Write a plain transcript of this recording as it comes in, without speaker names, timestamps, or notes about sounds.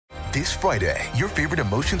This Friday, your favorite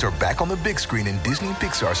emotions are back on the big screen in Disney and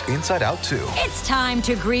Pixar's Inside Out 2. It's time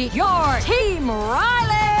to greet your Team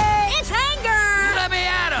Riley. It's anger. Let me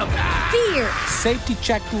at him. Fear. Safety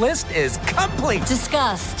checklist is complete.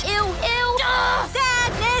 Disgust. Ew.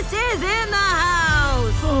 Sadness is in the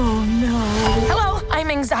house. Oh, no. Hello, I'm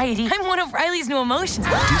anxiety. I'm one of Riley's new emotions.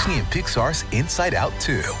 Disney and Pixar's Inside Out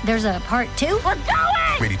 2. There's a part 2? We're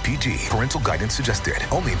going! Rated PG. Parental guidance suggested.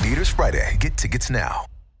 Only in theaters Friday. Get tickets now.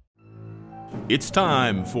 It's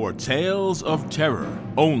time for Tales of Terror,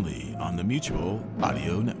 only on the Mutual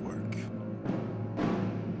Audio Network.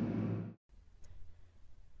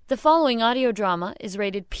 The following audio drama is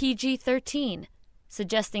rated PG-13,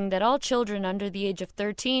 suggesting that all children under the age of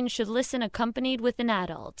 13 should listen accompanied with an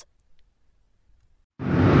adult.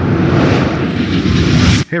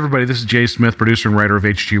 Hey everybody, this is Jay Smith, producer and writer of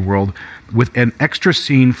HG World, with an extra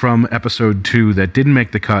scene from episode 2 that didn't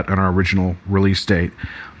make the cut on our original release date.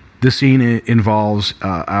 This scene involves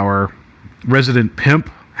our resident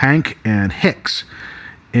pimp, Hank, and Hicks,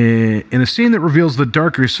 in a scene that reveals the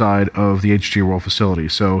darker side of the HG World facility.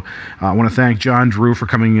 So I want to thank John Drew for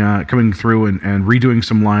coming through and redoing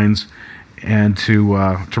some lines, and to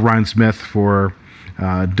Ryan Smith for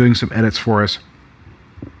doing some edits for us,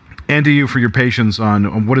 and to you for your patience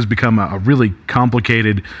on what has become a really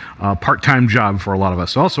complicated part-time job for a lot of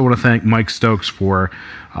us. I also want to thank Mike Stokes for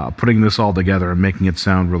putting this all together and making it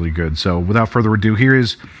sound really good. So without further ado, here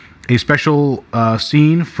is a special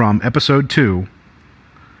scene from episode 2,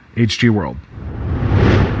 HG World.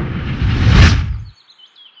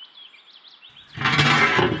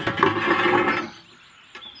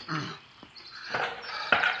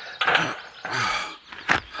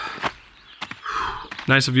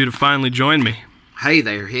 Nice of you to finally join me. Hey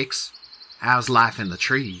there, Hicks. How's life in the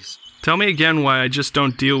trees? Tell me again why I just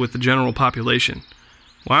don't deal with the general population.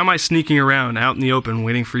 Why am I sneaking around out in the open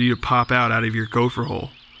waiting for you to pop out of your gopher hole?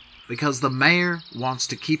 Because the mayor wants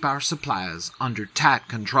to keep our supplies under tight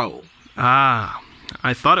control. Ah,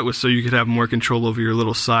 I thought it was so you could have more control over your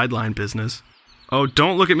little sideline business. Oh,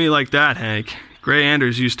 don't look at me like that, Hank. Gray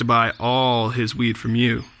Anders used to buy all his weed from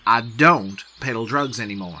you. I don't peddle drugs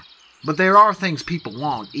anymore. But there are things people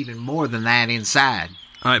want even more than that inside.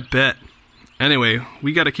 I bet. Anyway,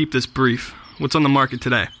 we gotta keep this brief. What's on the market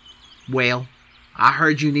today? Well, I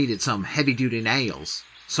heard you needed some heavy-duty nails,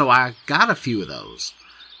 so I got a few of those.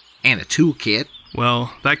 And a toolkit.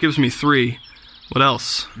 Well, that gives me 3. What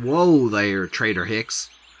else? Whoa there, Trader Hicks.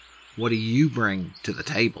 What do you bring to the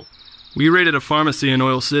table? We raided a pharmacy in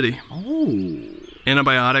Oil City. Oh.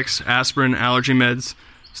 Antibiotics, aspirin, allergy meds,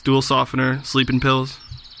 stool softener, sleeping pills.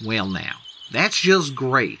 Well now, that's just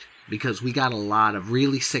great, because we got a lot of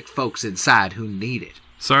really sick folks inside who need it.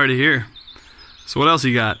 Sorry to hear. So what else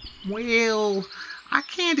you got? Well, I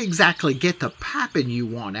can't exactly get the piping you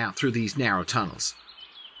want out through these narrow tunnels.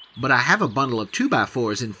 But I have a bundle of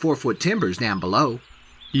 2x4s and 4-foot timbers down below.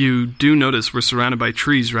 You do notice we're surrounded by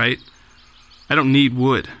trees, right? I don't need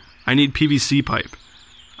wood. I need PVC pipe.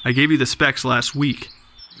 I gave you the specs last week.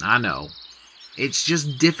 I know. It's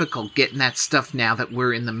just difficult getting that stuff now that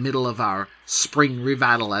we're in the middle of our spring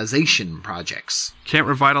revitalization projects. Can't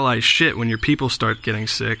revitalize shit when your people start getting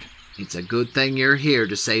sick. It's a good thing you're here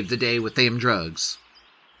to save the day with them drugs.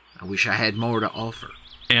 I wish I had more to offer.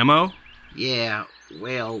 Ammo? Yeah,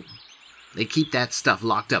 well, they keep that stuff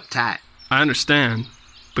locked up tight. I understand,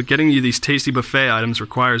 but getting you these tasty buffet items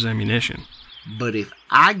requires ammunition. But if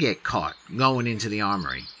I get caught going into the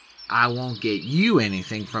armory, I won't get you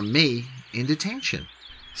anything from me in detention.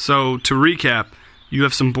 So, to recap, you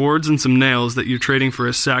have some boards and some nails that you're trading for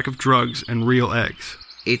a sack of drugs and real eggs.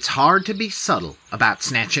 It's hard to be subtle about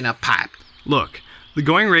snatching up pipe. Look, the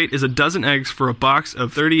going rate is a dozen eggs for a box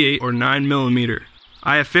of 38 or 9mm.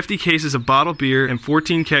 I have 50 cases of bottled beer and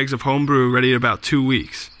 14 kegs of home brew ready in about 2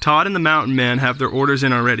 weeks. Todd and the Mountain Man have their orders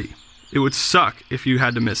in already. It would suck if you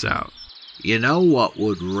had to miss out. You know what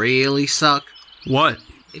would really suck? What?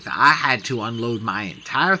 If I had to unload my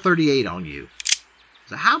entire 38 on you.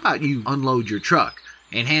 So how about you unload your truck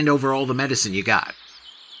and hand over all the medicine you got?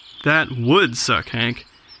 That would suck, Hank.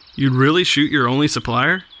 You'd really shoot your only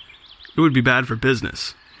supplier? It would be bad for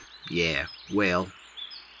business. Yeah, well,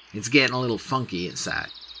 it's getting a little funky inside.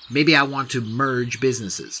 Maybe I want to merge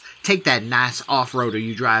businesses. Take that nice off-roader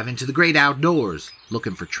you drive into the great outdoors,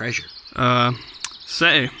 looking for treasure.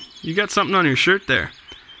 Say, you got something on your shirt there.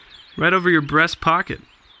 Right over your breast pocket.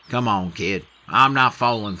 Come on, kid. I'm not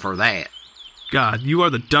falling for that. God, you are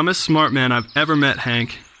the dumbest smart man I've ever met,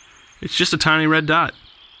 Hank. It's just a tiny red dot.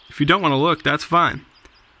 If you don't want to look, that's fine.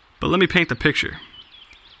 But let me paint the picture.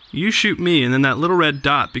 You shoot me, and then that little red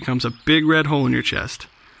dot becomes a big red hole in your chest.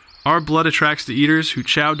 Our blood attracts the eaters who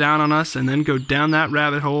chow down on us and then go down that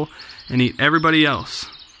rabbit hole and eat everybody else.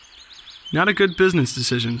 Not a good business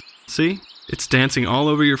decision. See? It's dancing all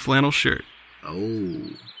over your flannel shirt.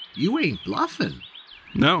 Oh, you ain't bluffing.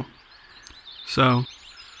 No. So,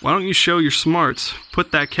 why don't you show your smarts,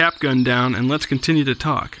 put that cap gun down, and let's continue to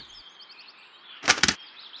talk.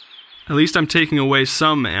 At least I'm taking away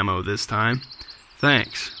some ammo this time.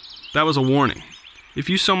 Thanks. That was a warning. If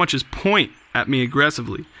you so much as point at me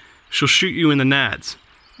aggressively, she'll shoot you in the nads,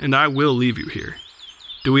 and I will leave you here.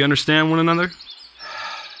 Do we understand one another?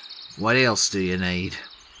 What else do you need?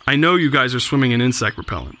 I know you guys are swimming in insect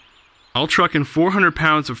repellent. I'll truck in 400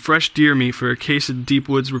 pounds of fresh deer meat for a case of Deep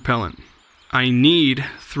Woods repellent. I need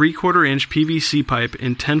 3/4-inch PVC pipe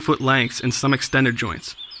in 10-foot lengths and some extended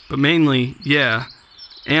joints. But mainly, yeah,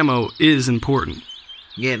 ammo is important.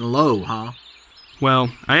 Getting low, huh?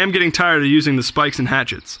 Well, I am getting tired of using the spikes and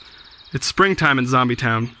hatchets. It's springtime in Zombie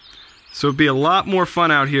Town, so it'd be a lot more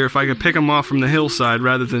fun out here if I could pick them off from the hillside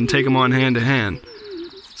rather than take them on hand to hand.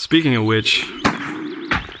 Speaking of which...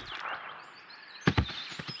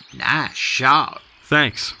 Nice shot.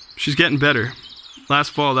 Thanks. She's getting better.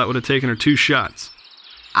 Last fall, that would have taken her 2 shots.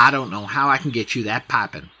 I don't know how I can get you that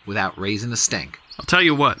piping without raising a stink. I'll tell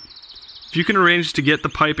you what. If you can arrange to get the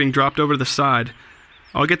piping dropped over to the side,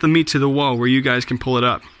 I'll get the meat to the wall where you guys can pull it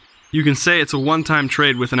up. You can say it's a one-time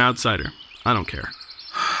trade with an outsider. I don't care.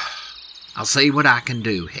 I'll see what I can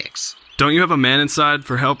do, Hicks. Don't you have a man inside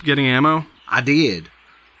for help getting ammo? I did,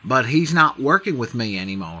 but he's not working with me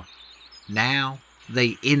anymore. Now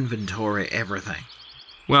they inventory everything.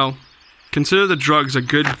 Well, consider the drugs a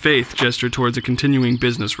good faith gesture towards a continuing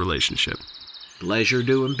business relationship. Pleasure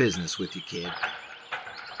doing business with you, kid.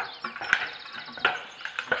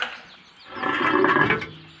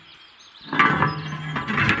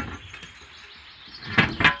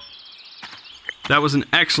 That was an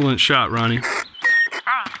excellent shot, Ronnie. Thanks,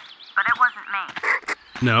 but it wasn't me.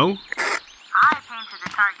 No? I painted the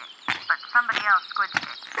target, but somebody else squidged it.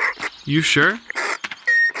 You sure?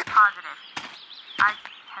 Positive. I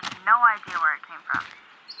have no idea where it came from.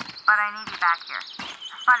 But I need you back here. I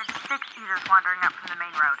spotted 6 eaters wandering up from the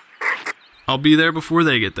main road. I'll be there before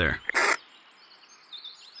they get there.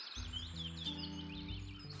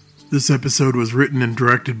 This episode was written and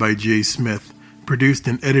directed by Jay Smith. Produced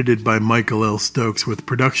and edited by Michael L. Stokes with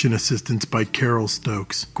production assistance by Carol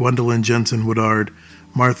Stokes, Gwendolyn Jensen-Woodard,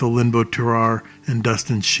 Martha Lindbo-Terrar, and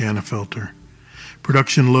Dustin Shanafelter.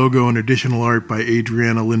 Production logo and additional art by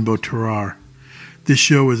Adriana Lindbo-Terrar. This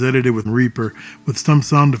show was edited with Reaper with some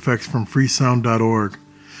sound effects from freesound.org.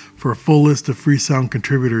 For a full list of Freesound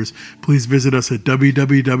contributors, please visit us at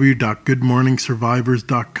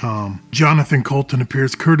www.goodmorningsurvivors.com. Jonathan Colton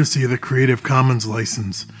appears courtesy of the Creative Commons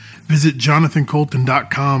license. Visit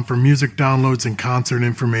jonathancolton.com for music downloads and concert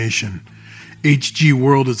information. HG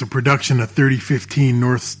World is a production of 3015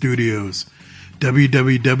 North Studios.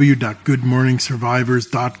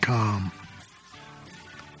 www.goodmorningsurvivors.com.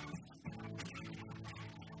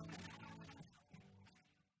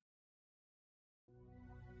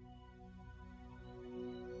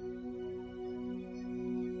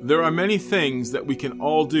 There are many things that we can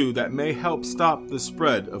all do that may help stop the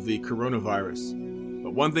spread of the coronavirus.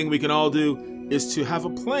 But one thing we can all do is to have a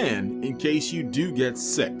plan in case you do get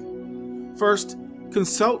sick. First,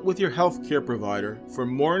 consult with your healthcare provider for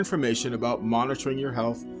more information about monitoring your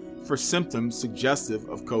health for symptoms suggestive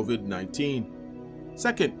of COVID-19.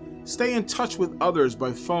 Second, stay in touch with others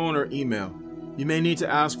by phone or email. You may need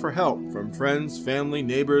to ask for help from friends, family,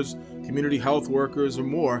 neighbors, community health workers, or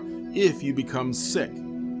more if you become sick.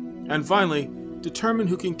 And finally, determine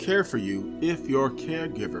who can care for you if your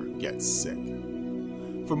caregiver gets sick.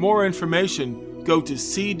 For more information, go to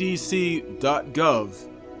cdc.gov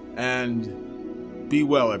and be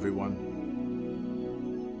well, everyone.